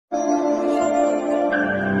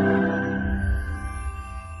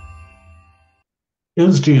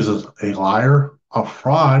Is Jesus a liar, a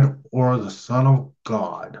fraud, or the Son of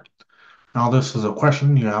God? Now, this is a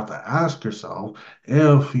question you have to ask yourself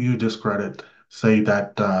if you discredit, say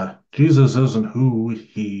that Jesus isn't who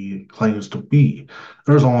he claims to be.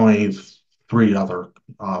 There's only three other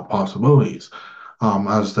possibilities.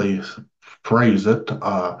 As they phrase it,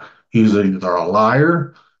 he's either a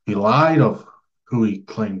liar, he lied of who he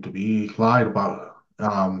claimed to be, he lied about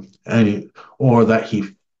or that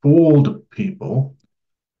he fooled people,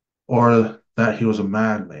 or that he was a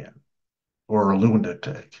madman or a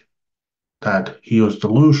lunatic, that he was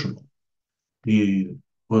delusional. He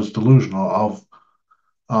was delusional of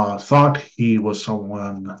thought he was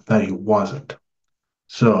someone that he wasn't.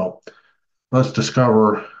 So let's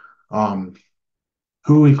discover um,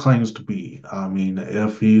 who he claims to be. I mean,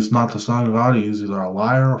 if he's not the son of God, he's either a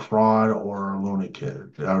liar, a fraud, or a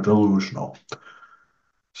lunatic, or delusional.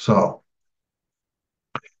 So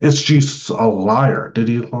is Jesus a liar? Did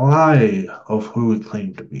he lie of who he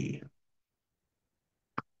claimed to be?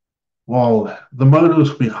 Well, the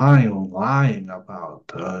motives behind lying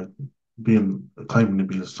about being claiming to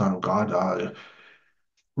be the son of God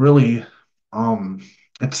really um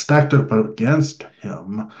it's stacked up against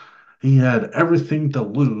him. He had everything to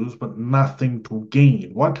lose but nothing to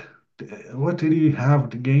gain. What did he have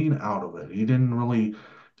to gain out of it? He didn't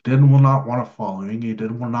not want a following. He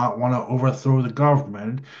did not want to overthrow the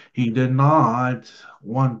government. He did not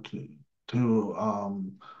want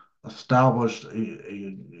to establish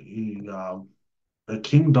a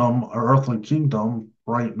kingdom, an earthly kingdom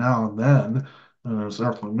right now and then in his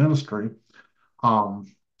earthly ministry. Um,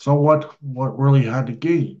 so what really had to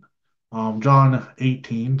gain? John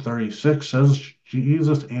 18:36 says,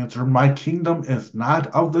 Jesus answered, My kingdom is not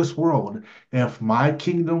of this world. If my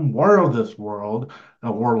kingdom were of this world,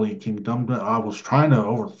 a worldly kingdom, that I was trying to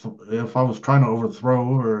overthrow, if I was trying to overthrow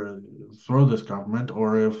or throw this government,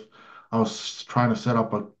 or if I was trying to set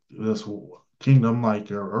up this kingdom like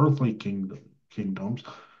your earthly kingdoms,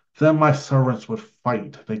 then my servants would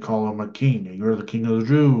fight. They call him a king. You're the king of the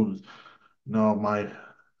Jews. No,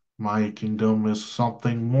 my kingdom is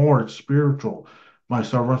something more spiritual. My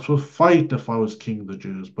servants would fight if I was king of the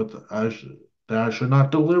Jews, but that I should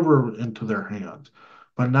not deliver into their hands.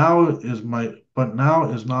 But now is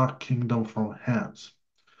not kingdom from hence.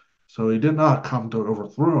 So he did not come to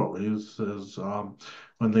overthrow. He says,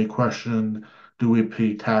 when they question, do we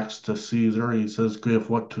pay tax to Caesar? He says, give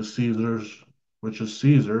what to Caesar's, which is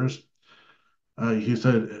Caesar's. He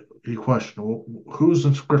said, he questioned, well, whose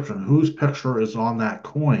inscription, whose picture is on that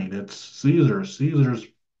coin? It's Caesar. Caesar's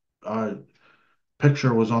uh,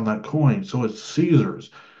 picture was on that coin, so it's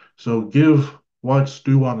Caesar's. So give what's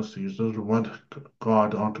due unto Caesar, and what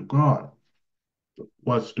God unto God.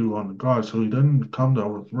 What's due unto God. So he didn't come to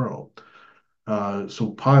overthrow.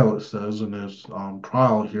 So Pilate says in his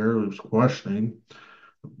trial here, he was questioning,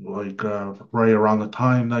 like right around the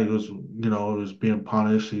time that he was being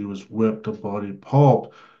punished, he was whipped to bloody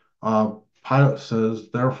pulp. Uh, Pilate says,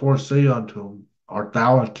 Therefore say unto him, Art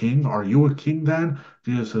thou a king? Are you a king then?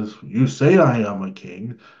 Jesus says, You say I am a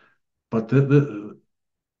king, but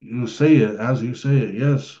you say it as you say it.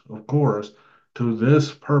 Yes, of course. To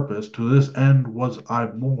this purpose, to this end was I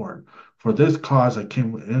born. For this cause I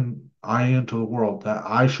into the world, that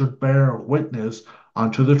I should bear witness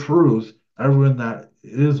unto the truth. Everyone that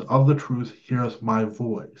is of the truth heareth my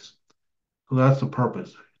voice. So that's the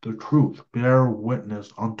purpose. The truth, bear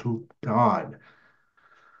witness unto God.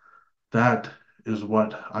 That is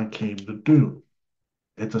what I came to do.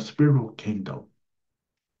 It's a spiritual kingdom.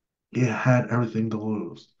 It had everything to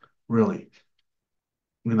lose, really.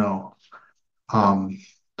 You know, um,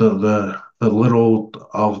 the little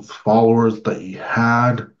of followers that he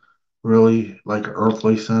had, really like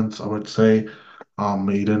earthly sense, I would say.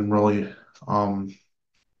 He didn't really um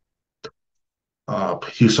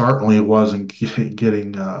he certainly wasn't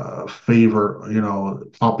getting favor,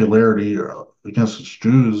 popularity against the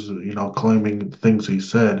Jews, claiming things he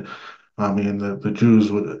said. I mean, the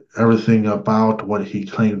Jews would everything about what he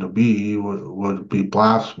claimed to be would be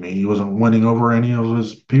blasphemy. He wasn't winning over any of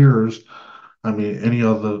his peers. I mean, any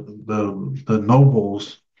of the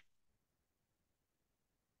nobles.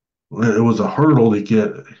 It was a hurdle to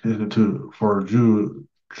get into for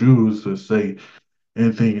Jews to say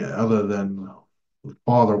anything other than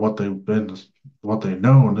Father, what they've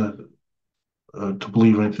known, to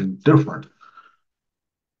believe anything different.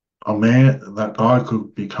 A man that God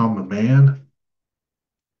could become a man.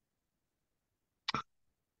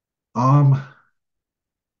 Um,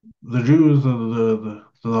 the Jews,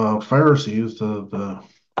 the Pharisees, the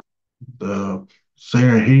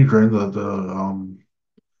Sanhedrin,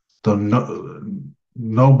 the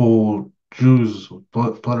noble Jews,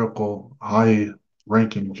 political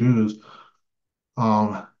high-ranking Jews,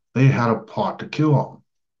 um, they had a plot to kill him.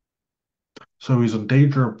 So he's in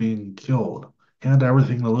danger of being killed. He had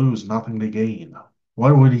everything to lose, nothing to gain.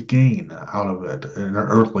 What would he gain out of it in an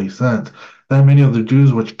earthly sense? Then many of the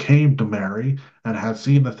Jews which came to Mary and had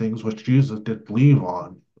seen the things which Jesus did believe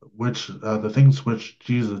on, which the things which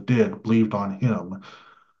Jesus did believed on him.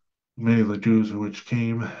 Many of the Jews which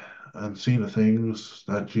came and seen the things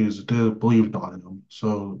that Jesus did believed on him.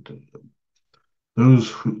 So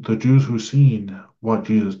the Jews who seen what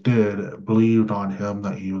Jesus did believed on him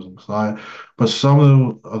that he was Messiah, but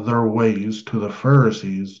some of their ways to the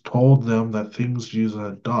Pharisees told them that things Jesus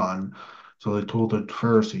had done. So they told the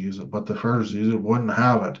Pharisees, but the Pharisees wouldn't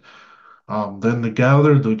have it. Then they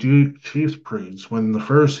gathered the chief priests. When the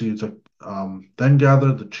Pharisees then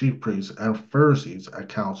gathered the chief priests and Pharisees at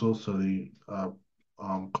council, so they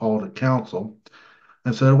called a council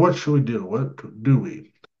and said, "What should we do? What do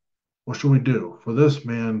we? What shall we do? For this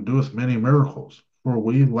man doeth many miracles. For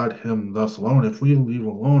we let him thus alone. If we leave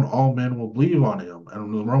alone, all men will believe on him,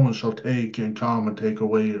 and the Romans shall take and come and take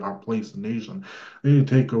away our place in the nation. They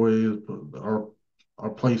take away our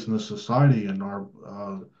place in the society and our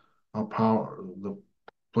power, the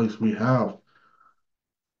place we have,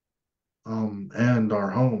 and our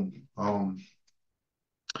home.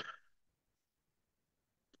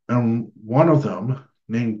 And one of them,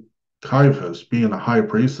 named Caiaphas, being a high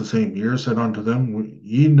priest the same year, said unto them,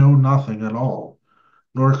 Ye know nothing at all,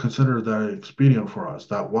 nor consider that expedient for us,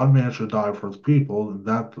 that one man should die for the people, and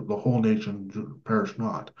that the whole nation perish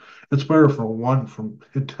not. It's better for one from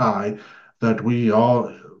die that we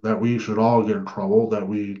should all get in trouble, that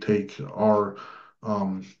we take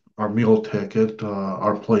um, our meal ticket,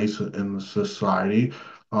 our place in the society,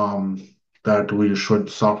 um, that we should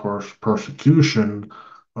suffer persecution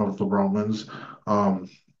of the Romans. Um,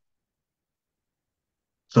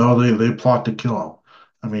 so they plot to kill him.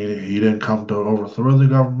 I mean, he didn't come to overthrow the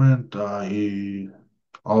government.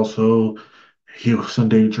 Also, he was in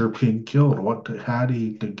danger of being killed. What had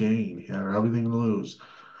he to gain? He had everything to lose.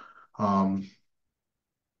 Um,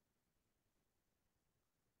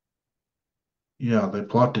 yeah, they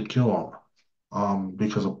plot to kill him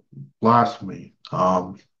because of blasphemy.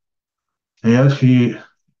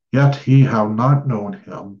 Yet he have not known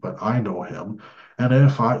him, but I know him. And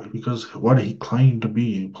if I, because what he claimed to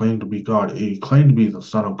be God. He claimed to be the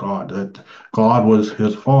Son of God, that God was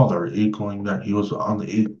his father, equaling that he was on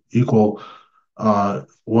the equal,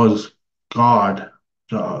 was God,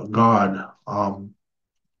 God's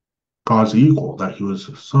equal, that he was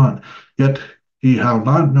his son. Yet he have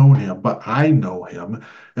not known him, but I know him.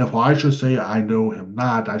 If I should say I know him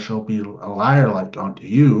not, I shall be a liar like unto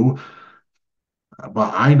you.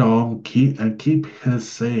 But I know him keep his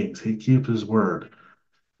sayings. He keep his word.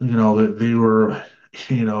 They were,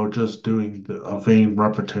 just doing a vain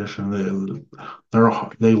repetition.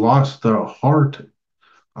 They lost their heart,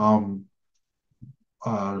 um,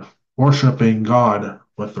 uh, worshiping God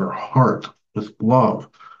with their heart, with love,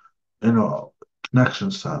 in a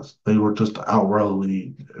connection sense. They were just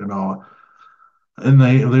outwardly, and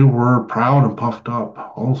they were proud and puffed up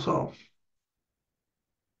also.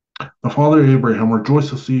 The father Abraham rejoiced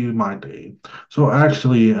to see my day. So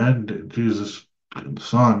actually, and Jesus'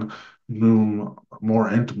 son knew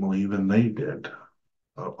more intimately than they did,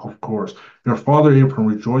 of course. Your father Abraham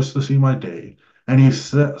rejoiced to see my day, and he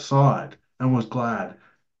saw it and was glad.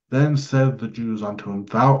 Then said the Jews unto him,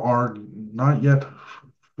 Thou art not yet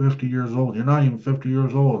 50 years old. You're not even 50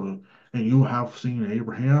 years old, and you have seen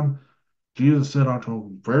Abraham. Jesus said unto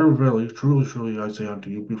him, Very verily, truly, truly, I say unto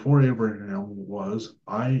you, before Abraham was,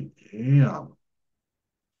 I am.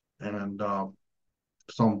 And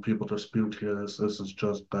some people dispute here this is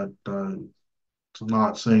just that it's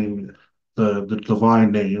not saying the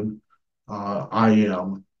divine name, I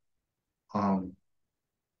am, um,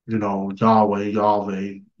 Yahweh,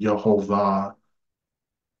 Yahweh, Jehovah,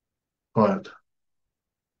 but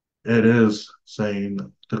it is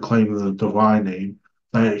saying to claim the divine name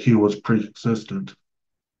that he was pre-existent.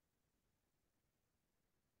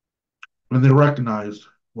 When they recognized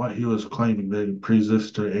what he was claiming, they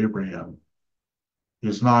pre-existed Abraham.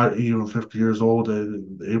 He's not even 50 years old.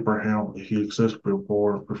 Abraham, he exists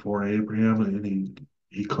before Abraham, and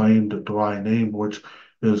he claimed a divine name, which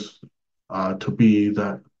is to be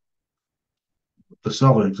that the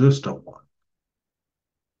self-existent one.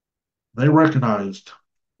 They recognized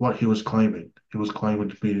what he was claiming. He was claiming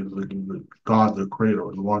to be the God, the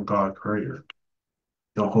Creator, the one God Creator,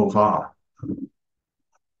 Jehovah,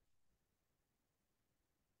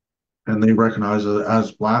 and they recognized it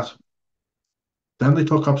as blasphemy. Then they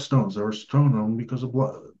took up stones. They were stoning him because of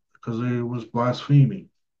blood. because he was blaspheming.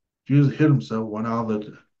 Jesus hid himself, went out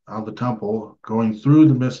of the temple, going through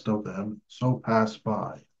the midst of them, so passed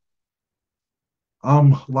by.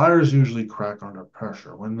 Liars usually crack under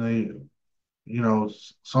pressure when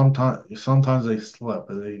sometimes they slip,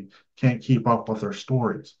 they can't keep up with their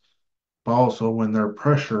stories. But also when they're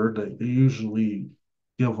pressured, they usually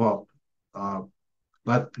give up, uh,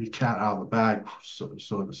 let the cat out of the bag,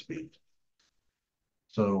 so to speak.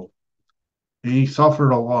 So he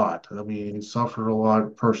suffered a lot. I mean, he suffered a lot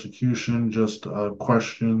of persecution, just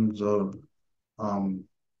questions of um,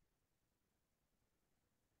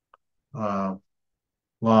 uh,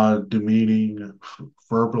 a lot of demeaning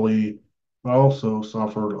verbally, but also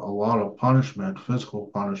suffered a lot of punishment, physical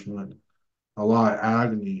punishment, a lot of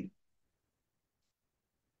agony.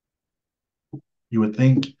 You would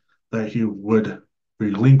think that he would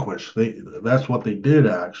relinquish. That's what they did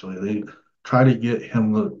actually. They tried to get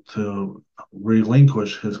him to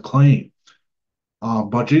relinquish his claim.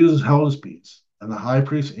 But Jesus held his peace, and the high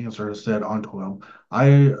priest answered and said unto him,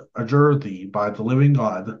 I adjure thee by the living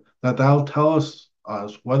God that thou tellest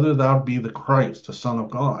us whether thou be the Christ, the Son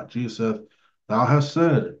of God. Jesus said, Thou hast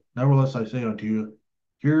said, nevertheless I say unto you,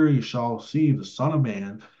 here ye shall see the Son of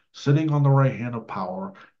Man sitting on the right hand of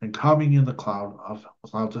power and coming in the clouds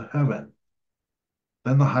of heaven.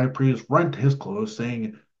 Then the high priest rent his clothes,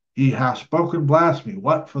 saying, He hath spoken blasphemy.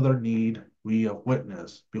 What further need we of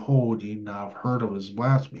witness? Behold, ye now have heard of his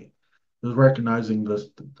blasphemy. He was recognizing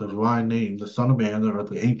the divine name, the Son of Man, or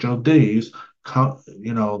the Ancient of Days,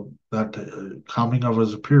 that coming of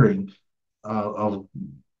his appearing, of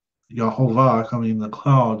Yahovah coming in the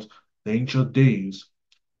clouds, the Ancient of Days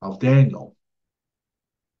of Daniel,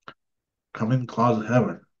 coming in the clouds of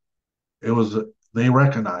heaven. It was they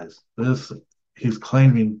recognized this. He's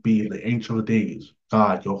claiming to be the Ancient of Days,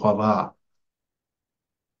 God, Yehovah,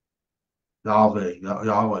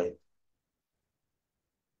 Yahweh.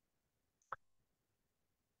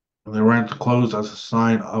 And they ran to clothes as a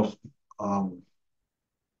sign of um,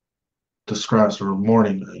 distress or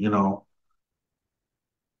mourning.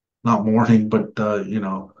 Not mourning, but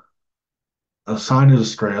a sign of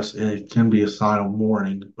distress. It can be a sign of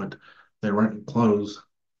mourning, but they rent clothes.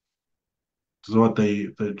 This is what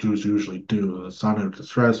the Jews usually do, a sign of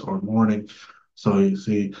distress or mourning. So you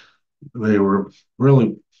see, they were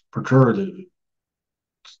really perturbed.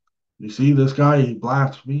 You see, this guy, he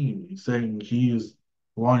blasphemed. He's saying he is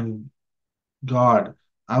one God,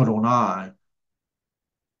 Adonai,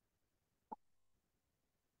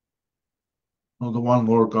 or the one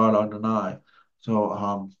Lord God Adonai.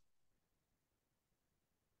 So,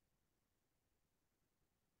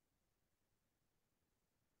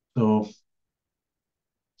 so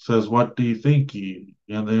says, what do you think he?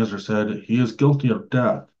 And the answer said, he is guilty of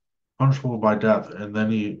death, punishable by death. And then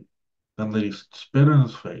they spit in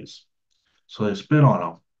his face. So they spit on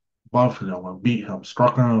him, buffeted him, and beat him,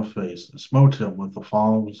 struck him in the face, and smote him with the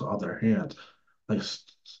palms of their hands. They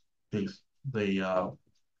they they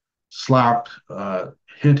slapped,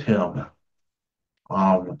 hit him.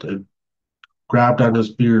 They grabbed at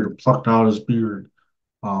his beard, plucked out his beard.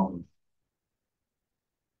 Um,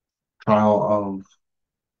 Trial of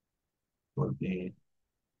would be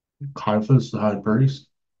Caiaphas, the high priest.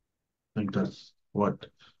 I think that's what.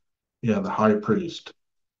 Yeah, the high priest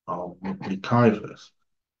would be Caiaphas.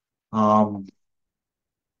 Um,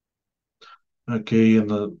 okay, in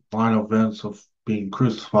the line of events of being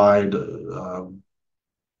crucified, uh,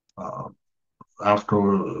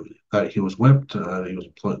 after that he was whipped, he was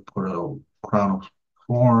put a crown of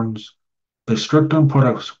thorns. They stripped him, put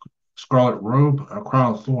a scarlet robe, a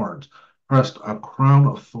crown of thorns, pressed a crown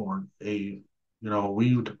of thorn,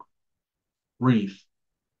 weaved wreath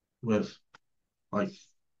with like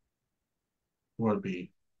what would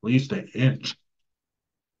be at least an inch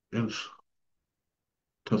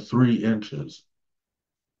to 3 inches.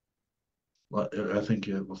 I think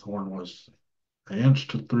the thorn was an inch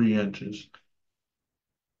to 3 inches.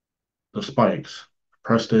 The spikes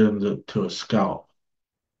pressed it to a scalp.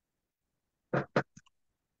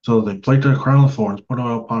 So they placed a crown of thorns, put it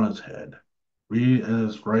upon his head, reed in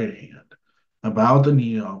his right hand, and bowed the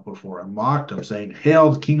knee up before him, mocked him, saying,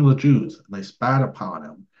 Hail, the King of the Jews! And they spat upon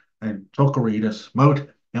him, and took a reed and smote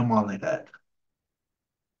him on the head.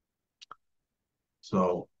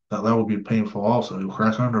 So that would be painful also. He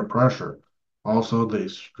cracked under pressure. Also, they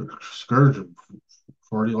scourged him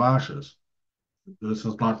 40 lashes. This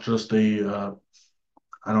is not just I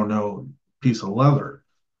don't know, piece of leather.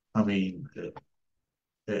 I mean,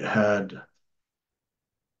 it had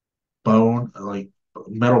bone, like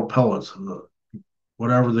metal pellets,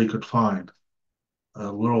 whatever they could find,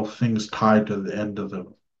 little things tied to the end of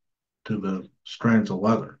to the strands of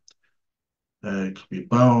leather. It could be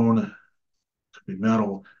bone, it could be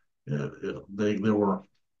metal. They were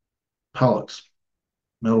pellets,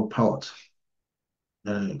 metal pellets,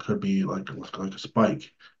 and it could be like a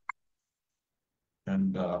spike.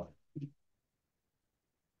 And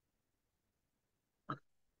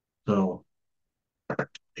so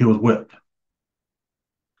he was whipped.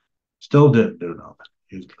 Still didn't do nothing.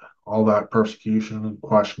 He's all that persecution and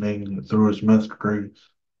questioning through his ministry,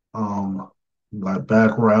 um, that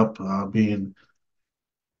bad rep, being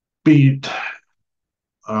beat,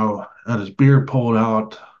 and his beard pulled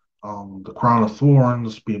out, the crown of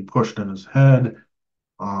thorns being pushed in his head,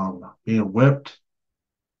 being whipped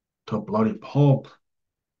to a bloody pulp,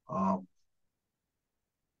 um,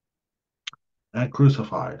 and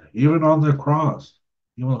crucified. Even on the cross,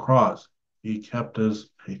 he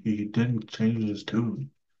didn't change his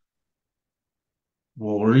tune.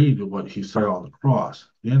 We'll read what he said on the cross.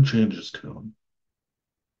 He didn't change his tune.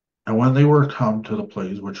 And when they were come to the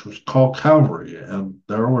place which was called Calvary, and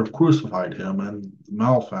there were crucified him and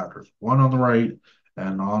malefactors, one on the right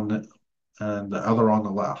and the other on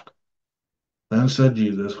the left. Then said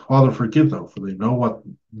Jesus, Father, forgive them, for they know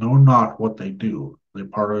not what they do. They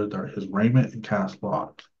parted his raiment and cast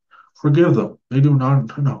lots. Forgive them. They do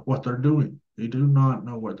not know what they're doing. They do not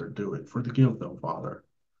know what they're doing. Forgive them, Father.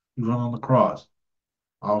 Even on the cross,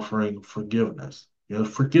 offering forgiveness. You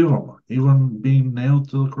forgive him, even being nailed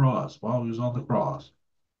to the cross while he was on the cross,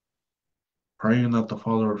 praying that the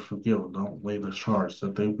Father would forgive them, don't lay the charge,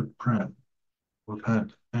 that they would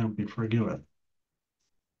repent, and be forgiven.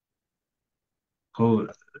 So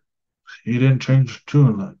he didn't change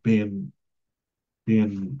tune, being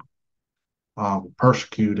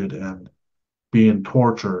persecuted and being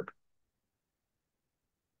tortured.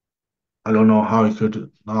 I don't know how he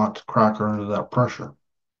could not crack her under that pressure.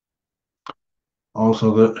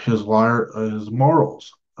 Also, his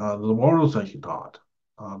morals, the morals that he taught,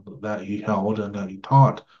 that he held and that he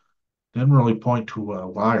taught, didn't really point to a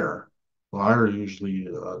liar. Liar usually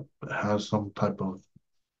has some type of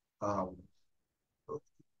um,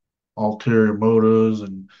 ulterior motives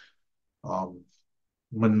and um,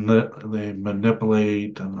 they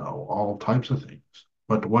manipulate and all types of things.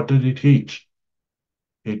 But what did he teach?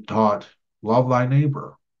 He taught love thy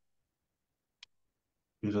neighbor.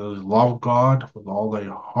 He says love God with all thy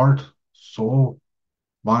heart, soul,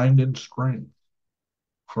 mind, and strength.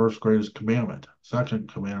 First greatest commandment.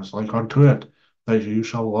 Second commandment is like unto it, that you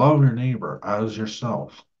shall love your neighbor as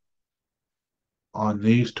yourself. On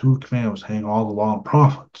these two commandments hang all the law and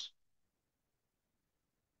prophets.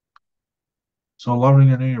 So loving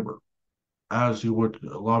your neighbor as you would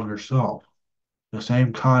love yourself, the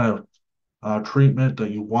same kind of treatment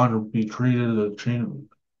that you want to be treated,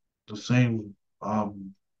 the same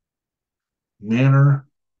manner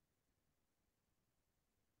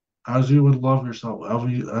as you would love yourself,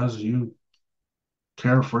 as you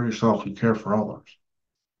care for yourself, you care for others.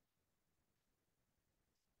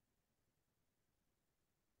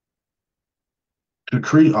 To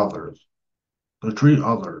treat others, to treat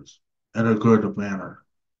others in a good manner,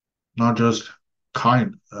 not just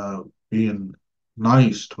being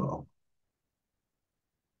nice to them,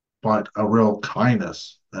 but a real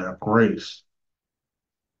kindness and a grace.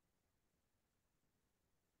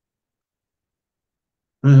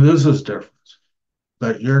 And this is different.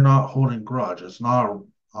 That you're not holding grudge. It's not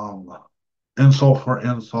um, insult for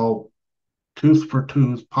insult, tooth for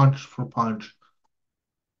tooth, punch for punch,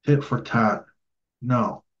 tit for tat.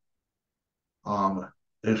 No.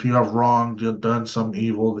 If you have wronged, you've done some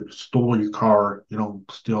evil, stole your car, you don't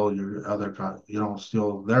steal your other car, you don't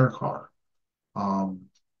steal their car. Um,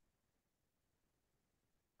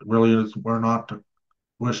 really, we're not to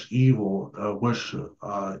wish ill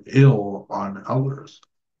on others.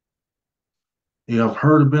 You have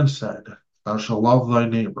heard it been said, thou shalt love thy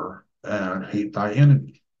neighbor and hate thy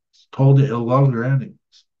enemy. It's told that you'll love your enemies.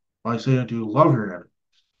 By saying to you, love your enemy,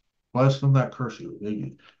 bless them that curse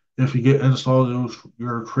you. If you get insulted,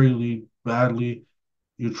 you're treated badly,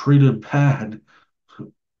 you treated bad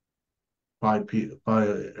by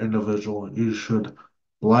an individual, you should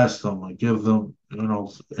bless them and give them,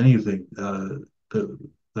 anything. The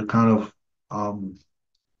the kind of um,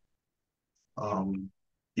 um,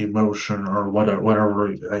 emotion or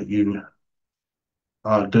whatever that you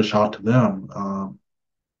dish out to them,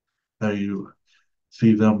 that you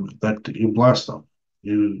see them, that you bless them,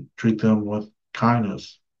 you treat them with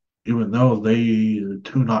kindness, even though they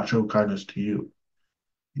do not show kindness to you.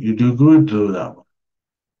 You do good to them,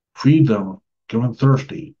 feed them, give them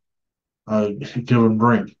thirsty, give them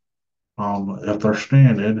drink. If they're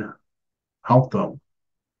stranded, help them.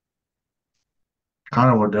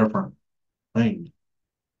 Kind of a different thing.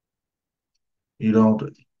 You don't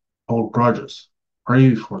hold grudges.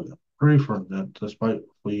 Pray for them. Pray for them that despite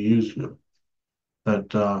what use you,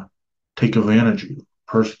 that take advantage of you,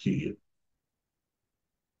 persecute you.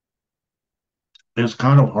 It's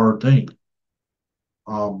kind of a hard thing.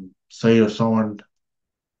 Say if someone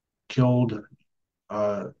killed,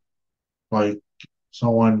 uh, like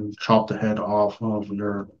someone chopped the head off of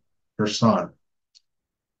your son,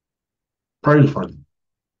 pray for them.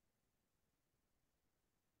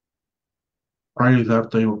 Pray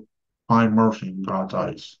that they find mercy in God's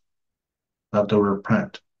eyes, that they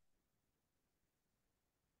repent.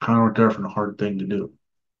 Kind of a different, hard thing to do.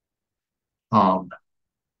 Um,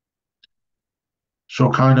 Show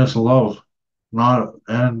kindness and love, not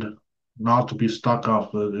to be stuck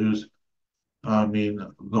up with is. I mean,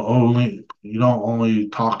 the only you don't only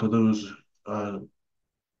talk to those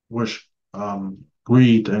wish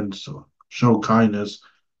greet and show kindness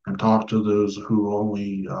and talk to those who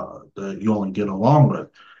only that you only get along with.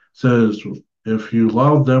 It says if you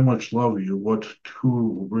love them which love you, what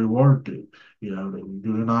to reward do? You know, do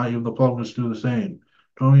not even the publicans do the same.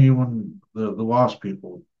 Don't even the lost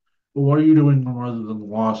people. But what are you doing rather than the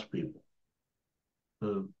lost people?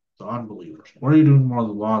 The, the unbelievers. What are you doing more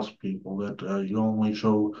than the lost people that you only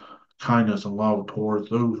show kindness and love towards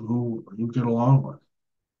those who you get along with?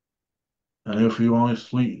 And if you only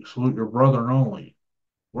salute your brother only,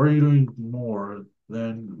 what are you doing more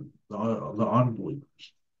than the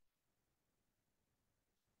unbelievers?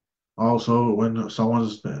 Also, when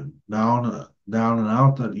someone's down and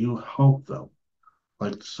out, that you help them,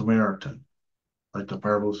 like the Samaritan, like the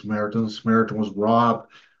parable of the Samaritan. The Samaritan was robbed,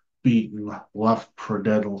 beaten, left for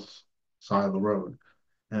dead on the side of the road,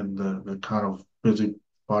 and the kind of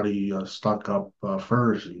busybody, stuck up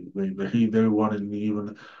Pharisee, they wanted to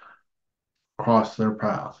even cross their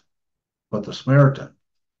path. But the certain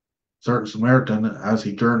Samaritan, as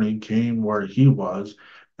he journeyed, came where he was,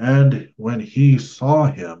 and when he saw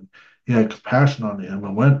him, he had compassion on him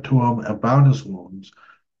and went to him and bound his wounds,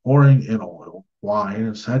 pouring in oil, wine,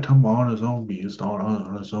 and set him on his own beast,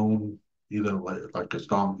 on his own, either like his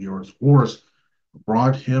donkey or his horse,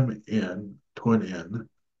 brought him in to an inn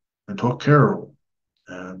and took care of him.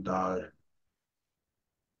 And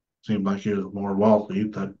seemed like he was more wealthy.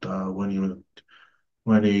 That when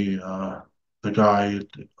he the guy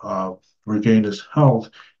regained his health,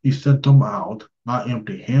 he sent him out not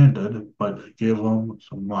empty-handed, but gave him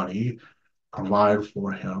some money, provided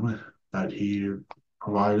for him that he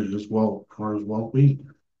provided his well for his well-being.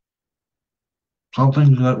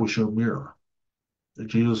 Something that we should mirror. That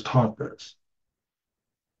Jesus taught this.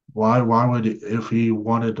 Why would he, if he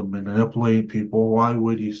wanted to manipulate people, why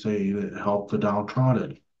would he say that help the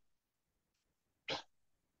downtrodden?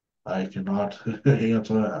 I cannot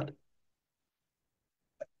answer that.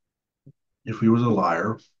 If he was a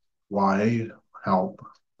liar, why help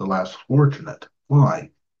the less fortunate? Why?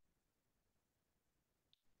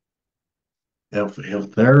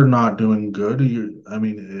 If they're not doing good, I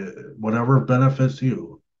mean, whatever benefits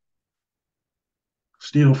you,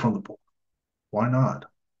 steal from the poor. Why not?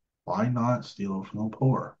 Why not steal from the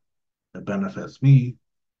poor? It benefits me.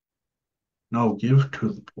 No, give to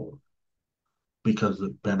the poor because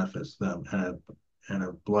it benefits them and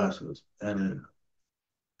it blesses and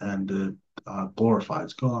it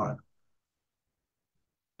glorifies God.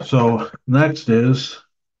 So next is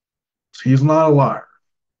he's not a liar,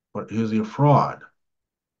 but is he a fraud?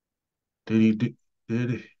 Did he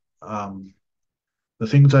did um, the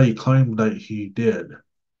things that he claimed that he did,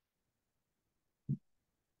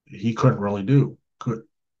 he couldn't really do?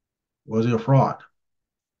 Was he a fraud?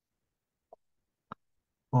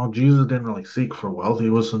 Well, Jesus didn't really seek for wealth. He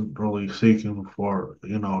wasn't really seeking for,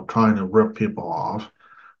 trying to rip people off.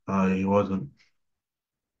 He wasn't,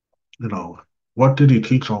 you know, what did he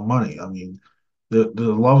teach on money? I mean, the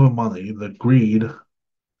love of money, the greed,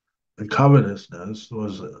 and covetousness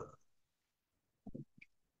was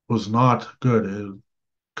not good. It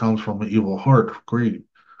comes from an evil heart, greed.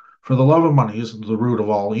 For the love of money is the root of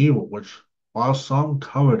all evil, which while some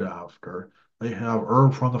covet after, they have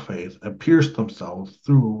erred from the faith and pierced themselves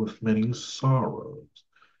through with many sorrows.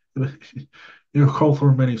 Go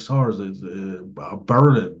through many sorrows is a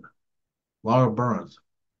burden, a lot of burdens.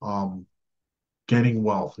 Um, Gaining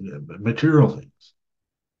wealth, material things.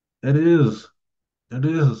 It is, it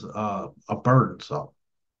is a burden. So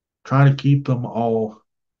trying to keep them all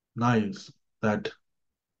nice that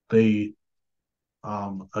they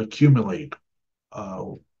accumulate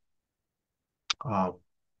uh, uh,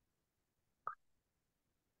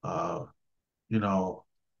 uh, you know,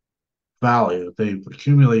 value. They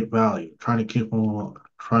accumulate value, trying to keep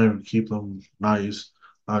them nice,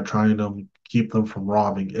 trying to keep them from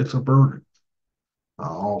robbing. It's a burden.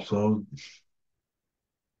 Also,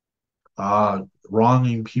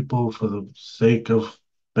 wronging people for the sake of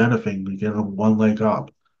benefiting to get them one leg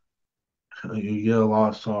up. You get a lot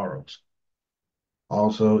of sorrows.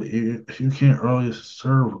 Also, you can't really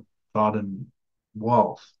serve God in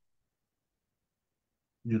wealth.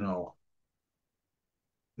 You know,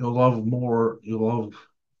 you love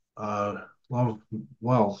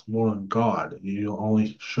wealth more than God. You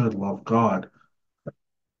only should love God.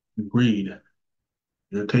 Greed.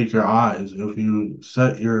 You take your eyes. If you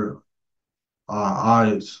set your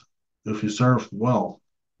eyes, if you serve wealth,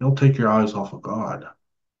 you'll take your eyes off of God.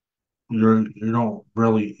 You don't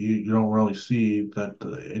really see that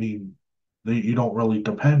you don't really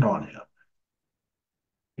depend on Him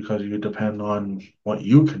because you depend on what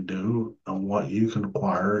you can do and what you can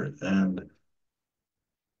acquire, and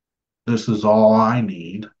this is all I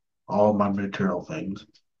need, all my material things.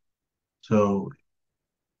 So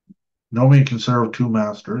nobody can serve two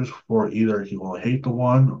masters, for either he will hate the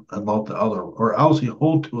one and love the other, or else he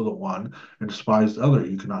hold to the one and despise the other.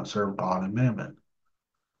 You cannot serve God and mammon.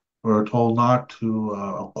 We're told not to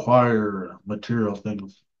acquire material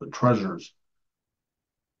things, but treasures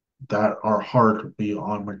that our heart be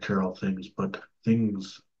on material things, but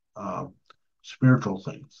things, um, spiritual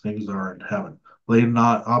things, things that are in heaven. Lay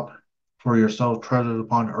not up for yourself treasures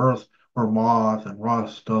upon earth, where moth and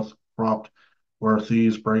rust doth corrupt, where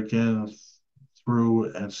thieves break in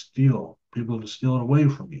through and steal. People to steal it away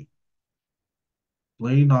from you.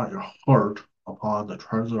 Lay not your heart upon the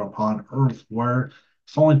treasure upon earth, where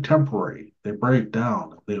it's only temporary. They break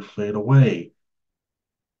down, they fade away.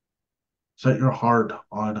 Set your heart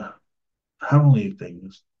on heavenly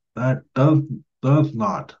things that does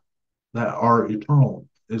not that are eternal,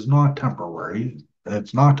 is not temporary.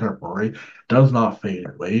 It's not temporary, does not fade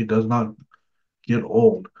away, does not get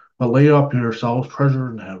old. But lay up yourselves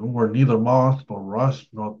treasure in heaven, where neither moth nor rust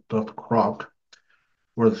nor doth corrupt,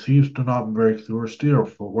 where the thieves do not break through or steal.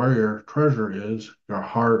 For where your treasure is, your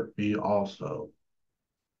heart be also.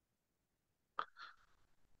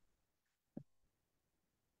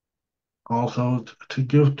 Also to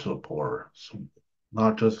give to the poor, so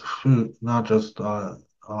not just food, not just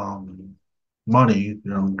um, money.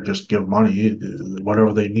 Just give money,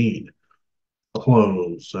 whatever they need,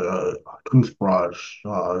 clothes, toothbrush,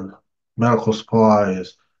 medical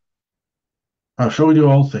supplies. Shall we do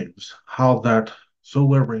all things? How that so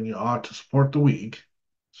living you ought to support the weak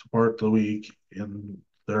in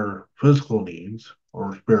their physical needs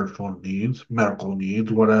or spiritual needs, medical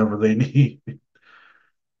needs, whatever they need.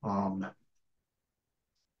 Um,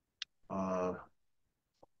 uh,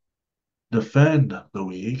 Defend the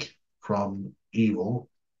weak from evil.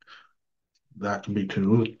 That can be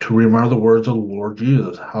to remember the words of the Lord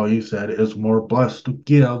Jesus, how he said it's more blessed to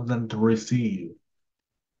give than to receive.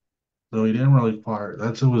 Though he didn't really fire,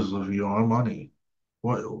 that's it was a view on money.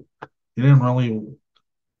 What he didn't really,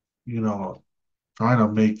 you know, trying to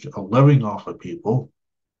make a living off of people.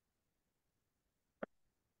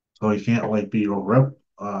 So he can't like be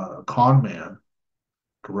a con man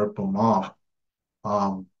to rip them off.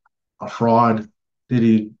 Um, a fraud. Did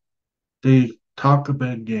he They talked a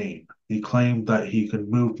big game. He claimed that he could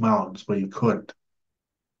move mountains, but he couldn't.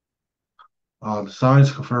 The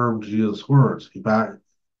signs confirmed Jesus' words. He backed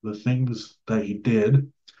the things that he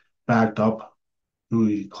did, backed up who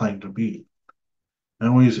he claimed to be.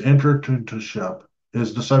 And when he entered into the ship,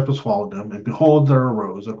 his disciples followed him, and behold, there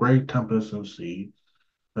arose a great tempest in the sea.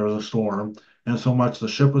 There was a storm, and so much the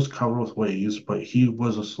ship was covered with waves, but he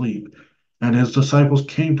was asleep. And his disciples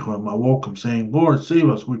came to him, awoke him, saying, Lord, save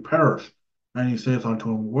us, we perish. And he saith unto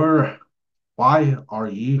them, Why are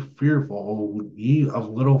ye fearful, ye of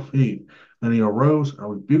little faith? Then he arose and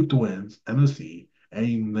rebuked the winds and the sea,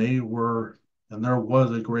 and there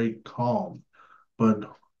was a great calm.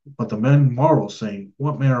 But the men marveled, saying,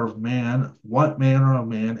 what manner of man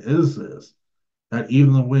is this, that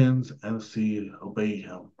even the winds and the sea obey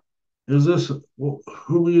him?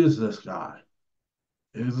 Who is this guy?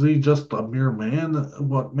 Is he just a mere man?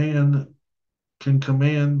 What man can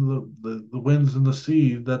command the winds and the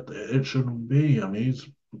sea that it shouldn't be? I mean,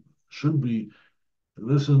 should be.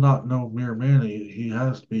 This is not no mere man. He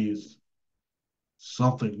has to be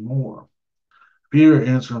something more. Peter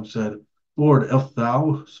answered and said, Lord, if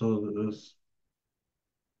thou, so this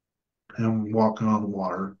him walking on the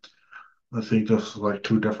water, I think this is like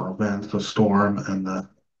two different events, the storm and the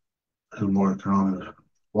him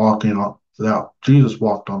walking on that Jesus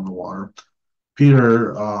walked on the water.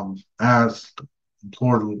 Peter asked the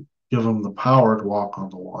Lord to give him the power to walk on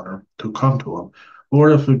the water, to come to him.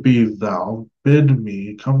 Lord, if it be thou, bid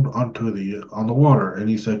me come unto thee on the water. And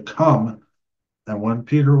he said, Come. And when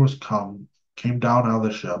Peter was came down out of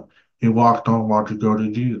the ship, he walked on water to go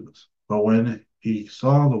to Jesus. But when he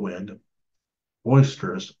saw the wind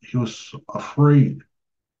boisterous, he was afraid.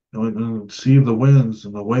 And see the winds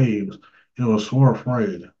and the waves, he was sore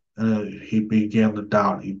afraid. And he began to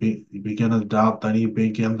doubt. He began to doubt, then he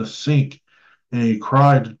began to sink. And he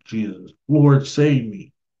cried to Jesus, Lord, save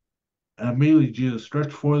me. And immediately Jesus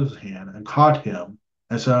stretched forth his hand and caught him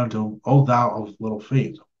and said unto him, O thou of little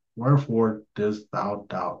faith, wherefore didst thou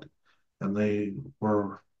doubt? And they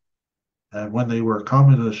were, and when they were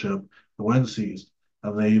come into the ship, the wind ceased,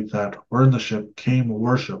 and they that were in the ship came and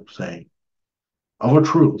worshipped, saying, Of a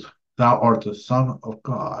truth, thou art the Son of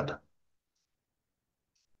God.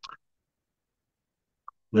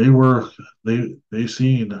 They were they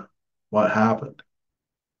seen what happened,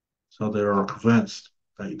 so they were convinced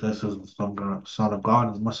that this is the Son of God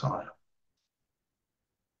and the Messiah.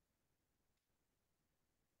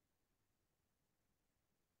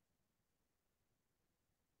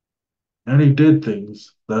 And he did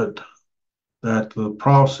things that the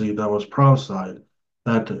prophecy that was prophesied,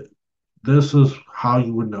 that this is how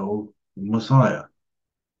you would know Messiah.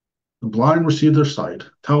 The blind receive their sight.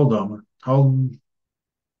 Tell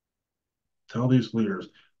these leaders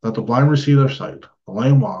that the blind receive their sight, the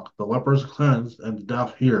lame walk, the lepers cleansed, and the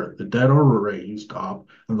deaf hear, the dead are raised up,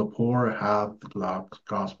 and the poor have the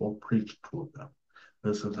gospel preached to them.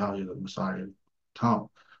 This is how the Messiah come.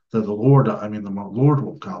 That the Lord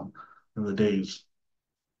will come in the days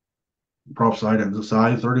prophesied in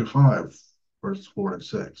Isaiah 35, verse 4 and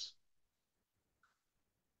 6.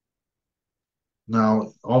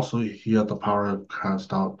 Now, also, he had the power to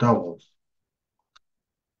cast out devils.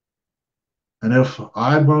 And if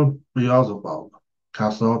I, Beelzebub,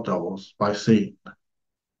 cast out devils by Satan,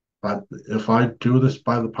 but if I do this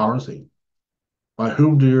by the power of Satan, by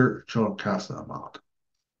whom do your children cast them out?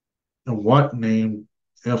 In what name,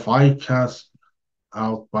 if I cast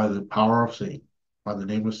out by the power of Satan, by the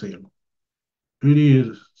name of Satan, who do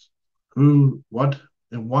you,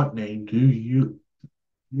 in what name do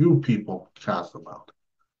you people cast them out?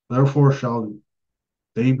 Therefore shall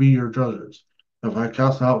they be your judges. If I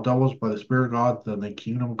cast out devils by the Spirit of God, then the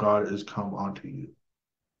kingdom of God is come unto you.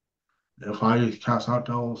 If I cast out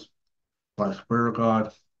devils by the Spirit of God,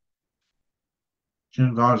 the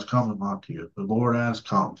kingdom of God is coming unto you. The Lord has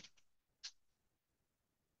come.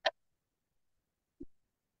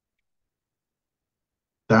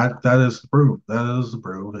 That is the proof. That is the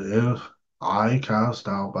proof. If I cast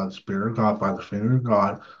out by the Spirit of God, by the finger of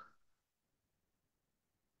God,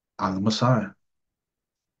 I'm the Messiah.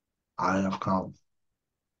 I have come.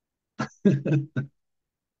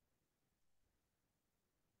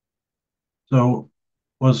 So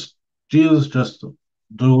was Jesus just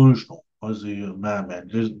delusional? Was he a madman?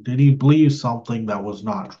 Did he believe something that was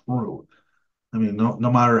not true? I mean, no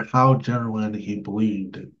matter how genuine he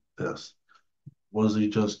believed this, was he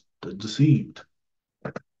just deceived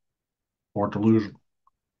or delusional?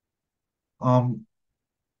 Um,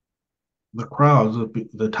 the crowds,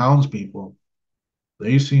 the townspeople,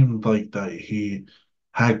 they seemed like that he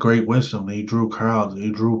had great wisdom. He drew crowds.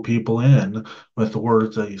 He drew people in with the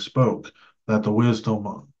words that he spoke. That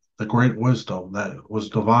the great wisdom that was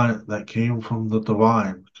divine, that came from the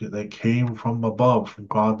divine, that came from above, from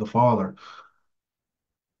God the Father,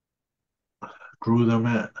 drew them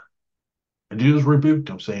in. And Jesus rebuked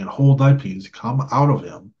him, saying, Hold thy peace, come out of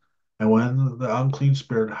him. And when the unclean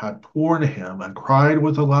spirit had torn him and cried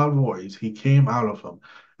with a loud voice, he came out of him.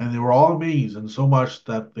 And they were all amazed, and so much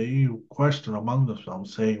that they questioned among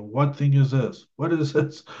themselves, saying, What thing is this? What is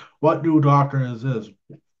this? What new doctrine is this?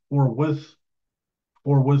 For with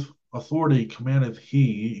for with authority commandeth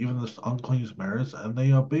he even the unclean spirits, and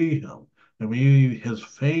they obey him. Immediately his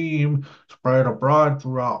fame spread abroad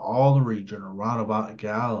throughout all the region around about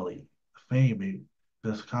Galilee. Fame,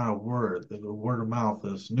 this kind of word, the word of mouth,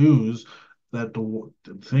 this news that the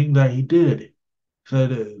thing that he did said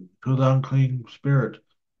to the unclean spirit,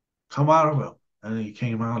 Come out of him. And he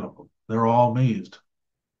came out of him. They're all amazed.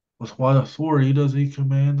 With what authority does he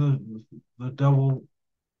command the devil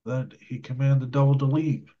that he command the devil to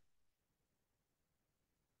leave?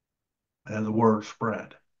 And the word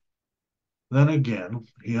spread. Then again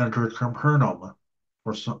he entered Capernaum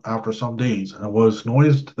after some days, and it was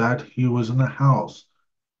noised that he was in the house.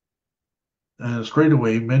 And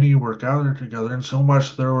straightway many were gathered together, and so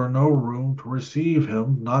much there were no room to receive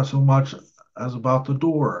him, not so much as about the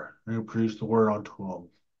door. And he preached the word unto them.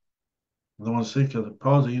 And the one sick of the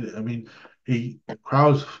palsy, he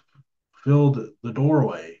crowds filled the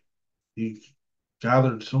doorway. He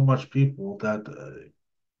gathered so much people that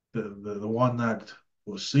the one that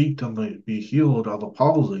was seeked him to be healed of the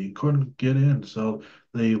palsy. He couldn't get in, so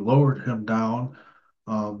they lowered him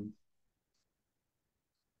um,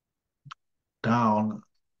 down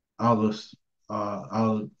out of this,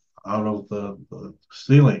 out of the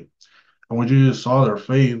ceiling. And when Jesus saw their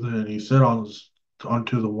faith, and he said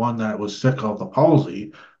unto the one that was sick of the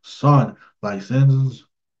palsy, Son, thy sins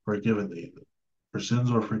forgiven thee. Your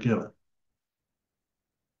sins are forgiven.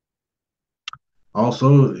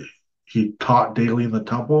 Also, he taught daily in the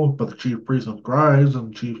temple, but the chief priests and scribes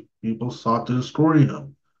and chief people sought to destroy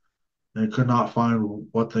him. They could not find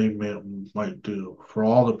what they might do, for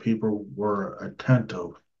all the people were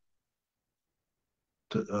attentive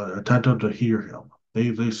to hear him.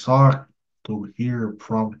 They sought to hear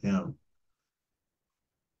from him.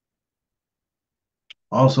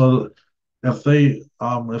 Also, if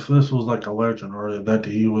this was like a legend or that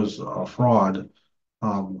he was a fraud,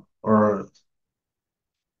 or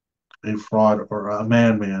a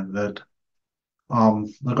man, that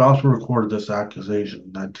the gospel recorded this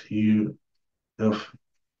accusation that if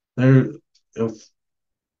there, if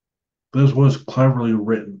this was cleverly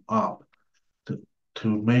written up to,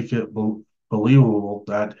 to make it believable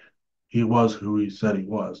that he was who he said he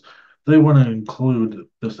was, they wouldn't include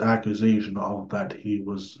this accusation of that he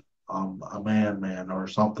was a man or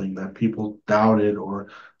something that people doubted or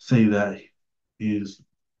say that he's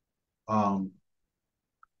um,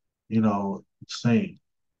 insane.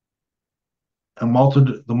 And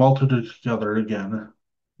the multitude together again,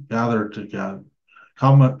 gathered together,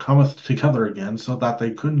 cometh together again, so that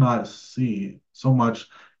they could not see so much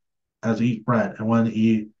as eat bread. And when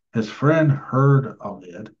his friend heard of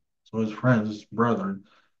it, so his friends, his brethren,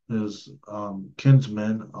 his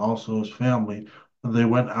kinsmen, also his family, they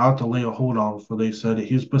went out to lay a hold on him, for they said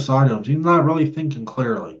he's beside him. He's not really thinking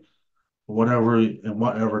clearly. Whatever, in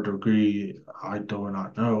whatever degree, I do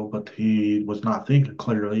not know, but he was not thinking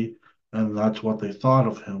clearly, and that's what they thought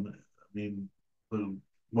of him. I mean,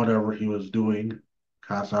 whatever he was doing,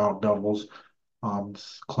 cast out devils,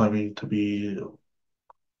 claiming to be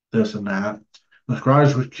this and that. The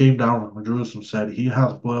scribes which came down from Jerusalem said, He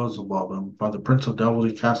hath Beelzebub, and by the prince of devils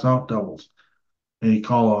he cast out devils. And he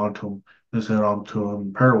called unto him and said unto him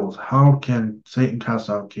in parables, How can Satan cast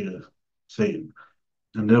out Satan?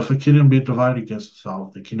 And if a kingdom be divided against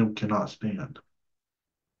itself, the kingdom cannot stand.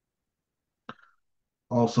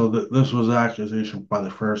 Also, this was an accusation by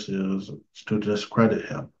the Pharisees to discredit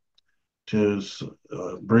him, to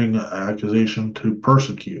bring an accusation to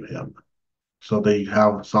persecute him, so they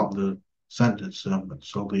have something to sentence him, and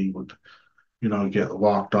so they would, get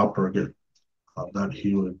locked up or get that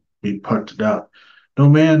he would be put to death. No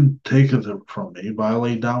man taketh it from me, but I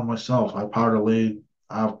lay down myself. I have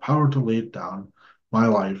power to lay it down my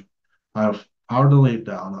life. I have power to lay it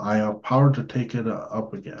down. I have power to take it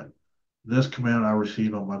up again. This command I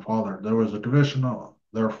received of my Father. There was a division,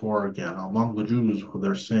 therefore, again among the Jews for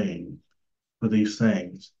these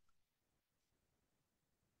sayings.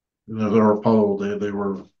 They were puzzled. They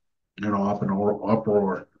were, up in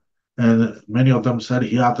uproar. And many of them said,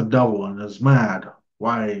 He hath the devil and is mad.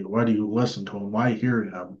 Why do you listen to him? Why hear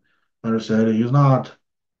him? Others said, He's not.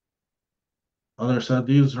 Others said,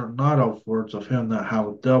 These are not of words of him that have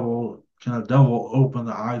a devil. Can a devil open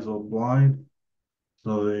the eyes of the blind?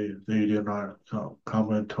 So they did not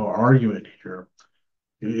come into argument here.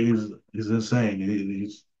 He's insane.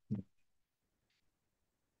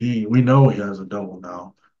 We know he has a devil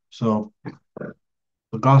now. So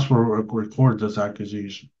the gospel records this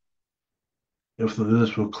accusation. If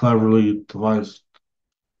this was cleverly devised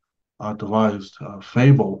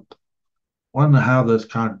fable, one to have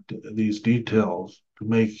these details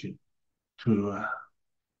to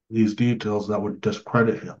these details that would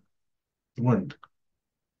discredit him. He wouldn't.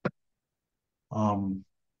 Um,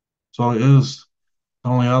 so it is the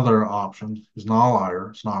only other option. He's not a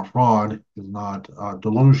liar. He's not a fraud. He's not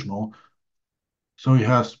delusional. So he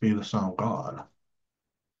has to be the Son of God.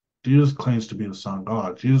 Jesus claims to be the Son of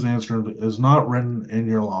God. Jesus answered, "It is not written in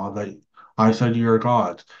your law that I said you are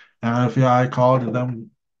gods. And if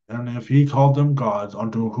he called them gods,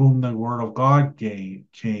 unto whom the word of God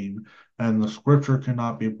came, and the scripture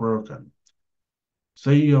cannot be broken.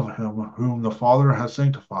 Say ye of him whom the Father has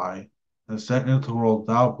sanctified and sent into the world,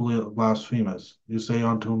 thou blasphemest. You say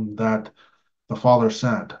unto him that the Father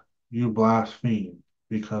sent, you blaspheme,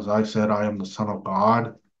 because I said I am the Son of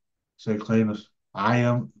God. Say claim I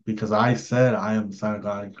am, because I said I am the Son of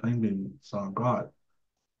God, and claim to be the Son of God.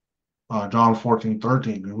 John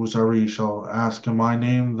 14:13, whosoever ye shall ask in my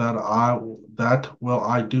name, that will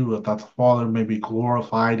I do, that the Father may be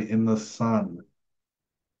glorified in the Son.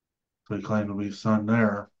 So he claimed to be Son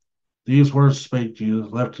there. These words spake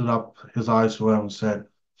Jesus, lifted up his eyes to heaven, and said,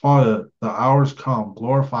 Father, the hour's come,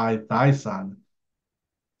 glorify thy Son.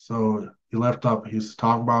 So he left up, he's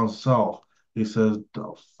talking about himself. He says,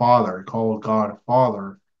 Father, he called God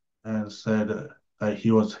Father, and said that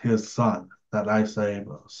he was his Son, that I say,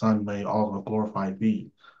 Son may also glorify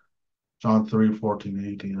thee. John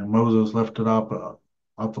 3:14-18. And Moses lifted up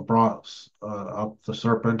up the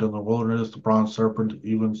serpent in the wilderness, the bronze serpent,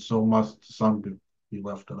 even so must the Son be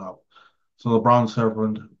lifted up. So the bronze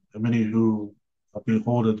serpent, many who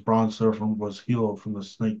beholded the bronze serpent was healed from the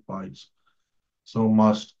snake bites. So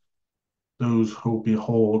must those who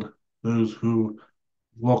behold, those who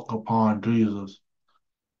look upon Jesus,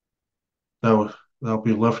 that will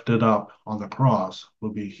be lifted up on the cross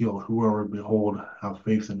will be healed. Whoever behold have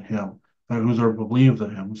faith in him. And whoever believes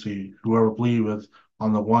in him, see, whoever believeth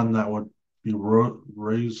on the one that would be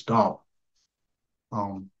raised up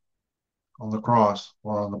um, on the cross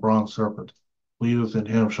or on the bronze serpent, believeth in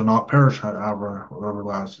him shall not perish but have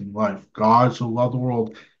everlasting life. God so loved the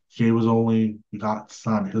world, he gave his only begotten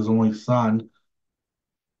Son, his only Son,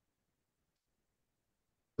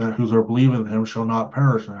 that whoever believeth in him shall not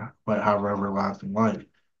perish but have everlasting life.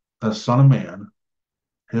 The Son of Man,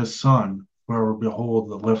 his Son, whoever behold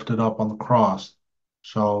the lifted up on the cross,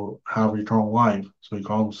 shall have eternal life. So he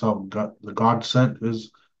called himself God. The God sent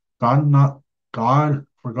his God not God,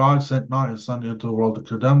 for God sent not his Son into the world to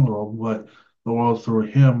condemn the world, but the world through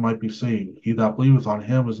him might be saved. He that believeth on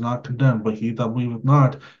him is not condemned, but he that believeth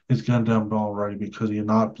not is condemned already, because he had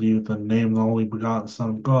not believed in the name of the only begotten Son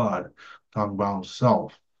of God, talking about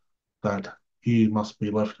himself, that he must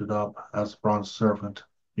be lifted up as a bronze serpent,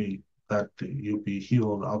 be that you be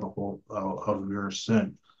healed of the whole of your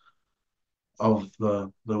sin, of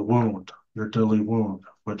the wound, your deadly wound,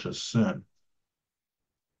 which is sin.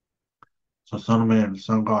 So, Son of Man,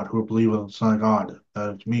 Son of God, who believeth in the Son of God,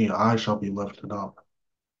 that is me, I shall be lifted up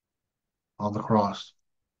on the cross,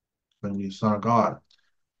 and be Son of God.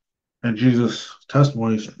 And Jesus'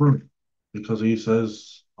 testimony is true, because he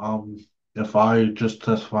says, if I just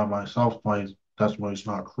testify myself, my testimony is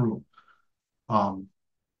not true. Um,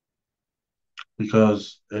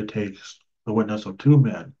 because it takes the witness of two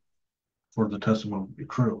men for the testimony to be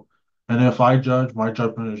true. And if I judge, my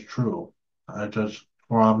judgment is true. I judge,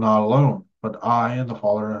 for I'm not alone, but I and the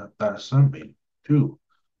Father that sent me too.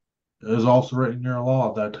 It is also written in your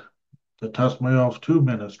law that the testimony of two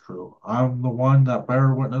men is true. I'm the one that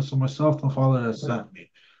bear witness of myself, the Father that sent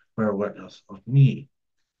me bear witness of me.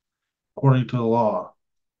 According to the law,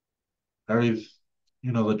 there is,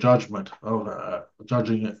 the judgment of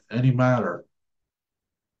judging any matter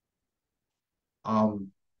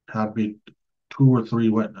um, had to be two or three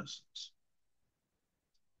witnesses.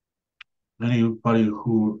 Anybody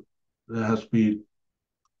who there has to be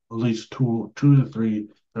at least two to three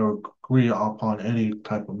that would agree upon any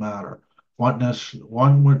type of matter.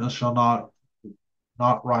 One witness shall not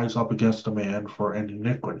rise up against a man for any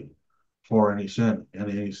iniquity, for any sin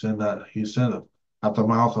that he sinneth. At the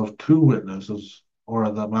mouth of two witnesses, or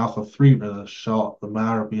at the mouth of three witnesses, shall the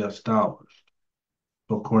matter be established.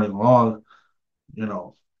 So according to law, you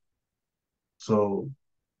know, so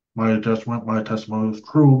my testimony is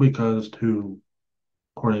true because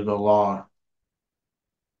according to the law,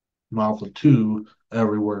 mouth of two,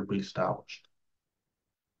 every word be established.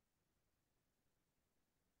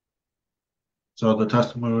 So the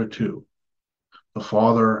testimony of two, the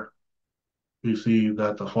Father, we see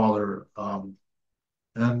that the Father and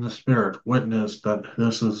the Spirit witnessed that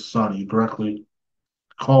this is His Son. He directly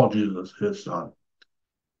called Jesus his Son.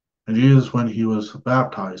 And Jesus, when he was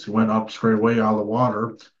baptized, he went up straight away out of the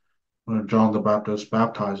water. When John the Baptist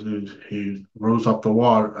baptized, he rose up the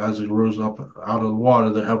water. As he rose up out of the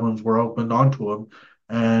water, the heavens were opened unto him,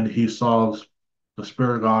 and he saw the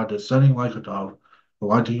Spirit of God descending like a dove,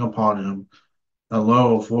 lighting upon him. And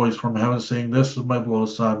lo, a voice from heaven saying, This is my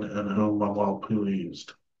beloved Son, in whom I'm well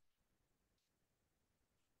pleased.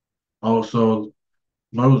 Also,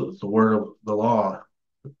 Moses, the word of the law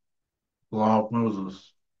of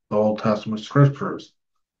Moses, the Old Testament scriptures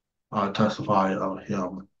testify of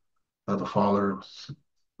him, that the Father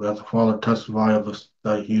testify of this,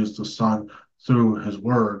 that he is the Son through his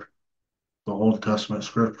word, the Old Testament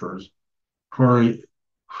scriptures. For,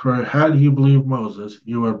 for had you believed Moses,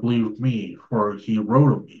 you would believe me, for he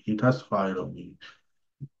wrote of me, he testified of me.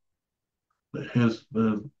 His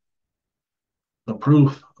the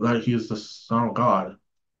proof that he is the Son of God.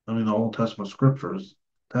 I mean, the Old Testament scriptures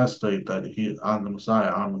testate that I'm the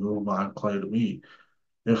Messiah, on whom I claim to be.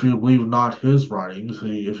 If you believe not his writings,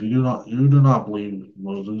 if you do not believe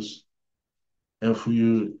Moses. If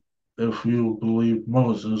you believe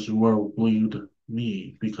Moses, you will believe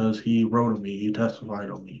me because he wrote of me, he testified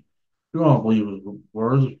of me. You don't believe his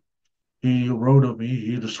words. He wrote of me,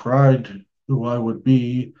 he described who I would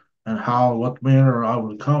be and how, what manner I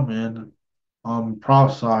would come in,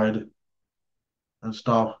 prophesied and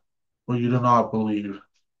stuff, but you do not believe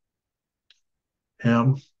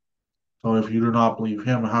him. So if you do not believe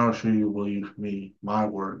him, how should you believe me, my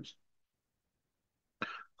words?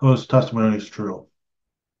 So his testimony is true.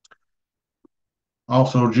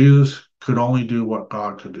 Also, Jesus could only do what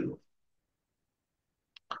God could do.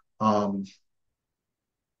 Um,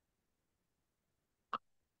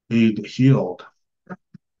 he healed.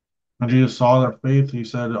 When Jesus saw their faith, he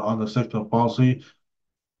said on the sick of palsy,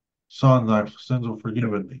 Son, thy sins are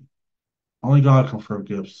forgiven thee. Only God can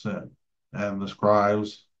forgive sin. And the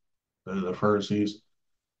scribes, the Pharisees,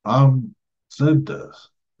 said this.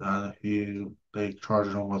 They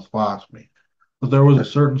charged him with blasphemy. But there was a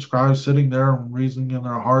certain scribe sitting there and reasoning in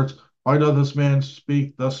their hearts, why does this man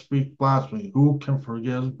speak blasphemy? Who can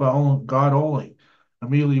forgive but only God only?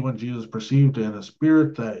 Immediately when Jesus perceived in the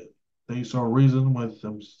spirit that they so reasoned with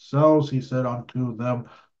themselves, he said unto them,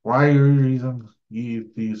 why reason ye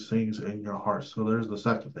these things in your hearts? So there's the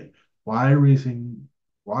second thing. Why reason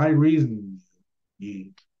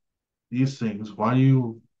ye these things? Why do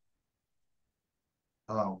you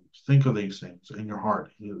think of these things in your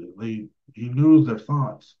heart? He knew their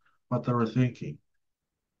thoughts, what they were thinking.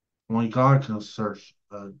 Only God can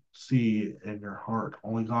see in your heart.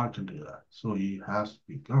 Only God can do that. So he has to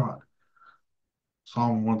be God.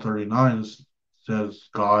 Psalm 139 says,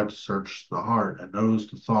 God searches the heart and knows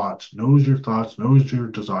the thoughts, knows your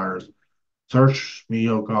desires. Search me,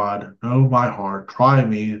 O God, know my heart, try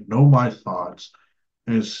me, know my thoughts,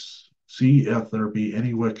 and see if there be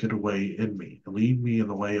any wicked way in me, and lead me in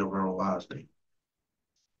the way of everlasting.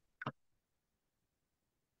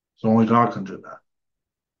 So only God can do that.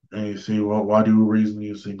 And you see, well, why do we reason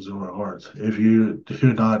these things in our hearts? If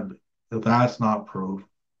that's not proof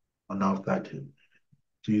enough that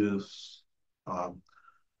Jesus um,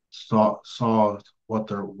 saw what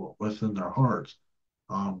they're within their hearts,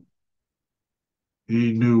 um,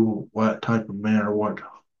 he knew what type of man or what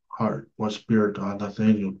heart, what spirit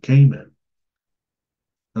Nathaniel came in.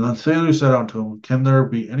 And Nathanael said unto him, can there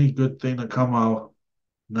be any good thing that come out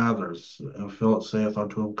Nazareth? And Philip saith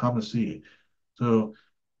unto him, come and see. So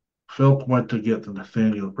Philip went to get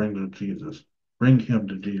Nathanael, bring him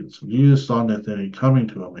to Jesus. Jesus saw Nathanael coming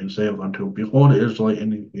to him, and saith unto him, behold, the Israelite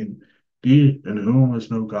indeed, in whom is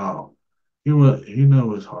no guile. He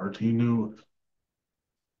knew his heart. He knew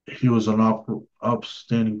he was an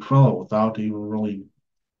upstanding fellow without even really,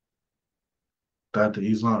 that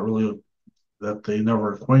he's not really, that they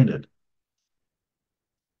never acquainted.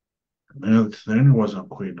 And Nathanael wasn't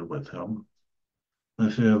acquainted with him. And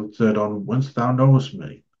he said, on whence thou knowest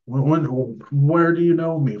me? Where do you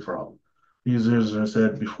know me from? Jesus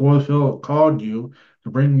said, before Philip called you to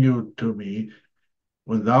bring you to me,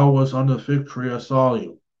 when thou wast under the fig tree, I saw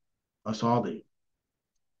you. I saw thee.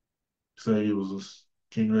 He said he was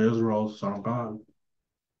the king of Israel, son of God.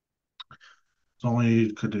 It's only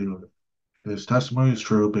he could do it. His testimony is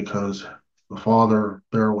true because the Father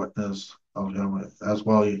bear witness of him as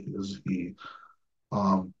well as he.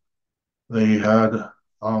 Um, they had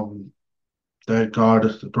that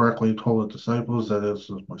God directly told the disciples that this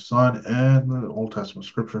is my son, and the Old Testament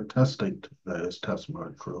scripture testing that his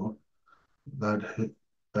testimony true,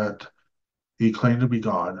 that he claimed to be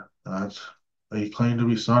God, that he claimed to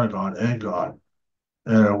be son of God and God,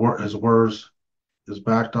 and his words is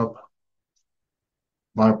backed up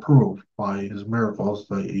by proof by his miracles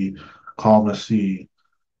that he calmed the sea,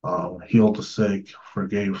 healed the sick,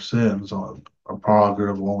 forgave sins, on a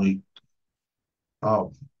prerogative only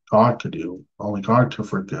um, God could do. Only God can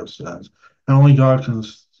forgive sins, and only God can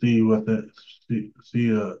see with it,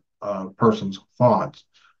 see a person's thoughts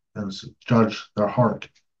and judge their heart.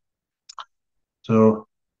 So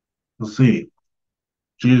let's see.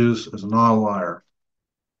 Jesus is not a liar.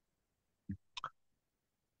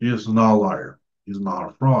 Jesus is not a liar. He's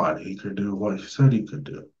not a fraud. He could do what he said he could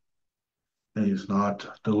do, and he's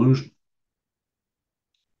not delusional.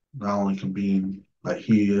 Not only can be that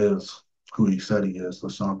he is who he said he is, the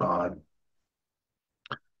Son of God,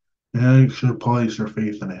 and you should place your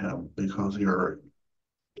faith in him because your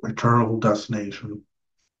eternal destination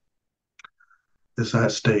is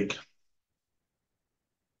at stake.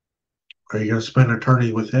 Are you going to spend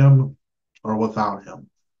eternity with him or without him?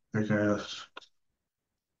 Are you going to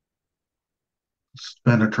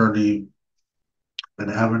spend eternity in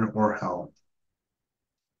heaven or hell?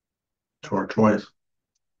 It's your choice.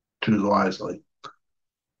 Choose wisely.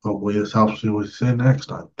 Hopefully, this helps you with sin next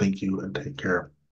time. Thank you and take care.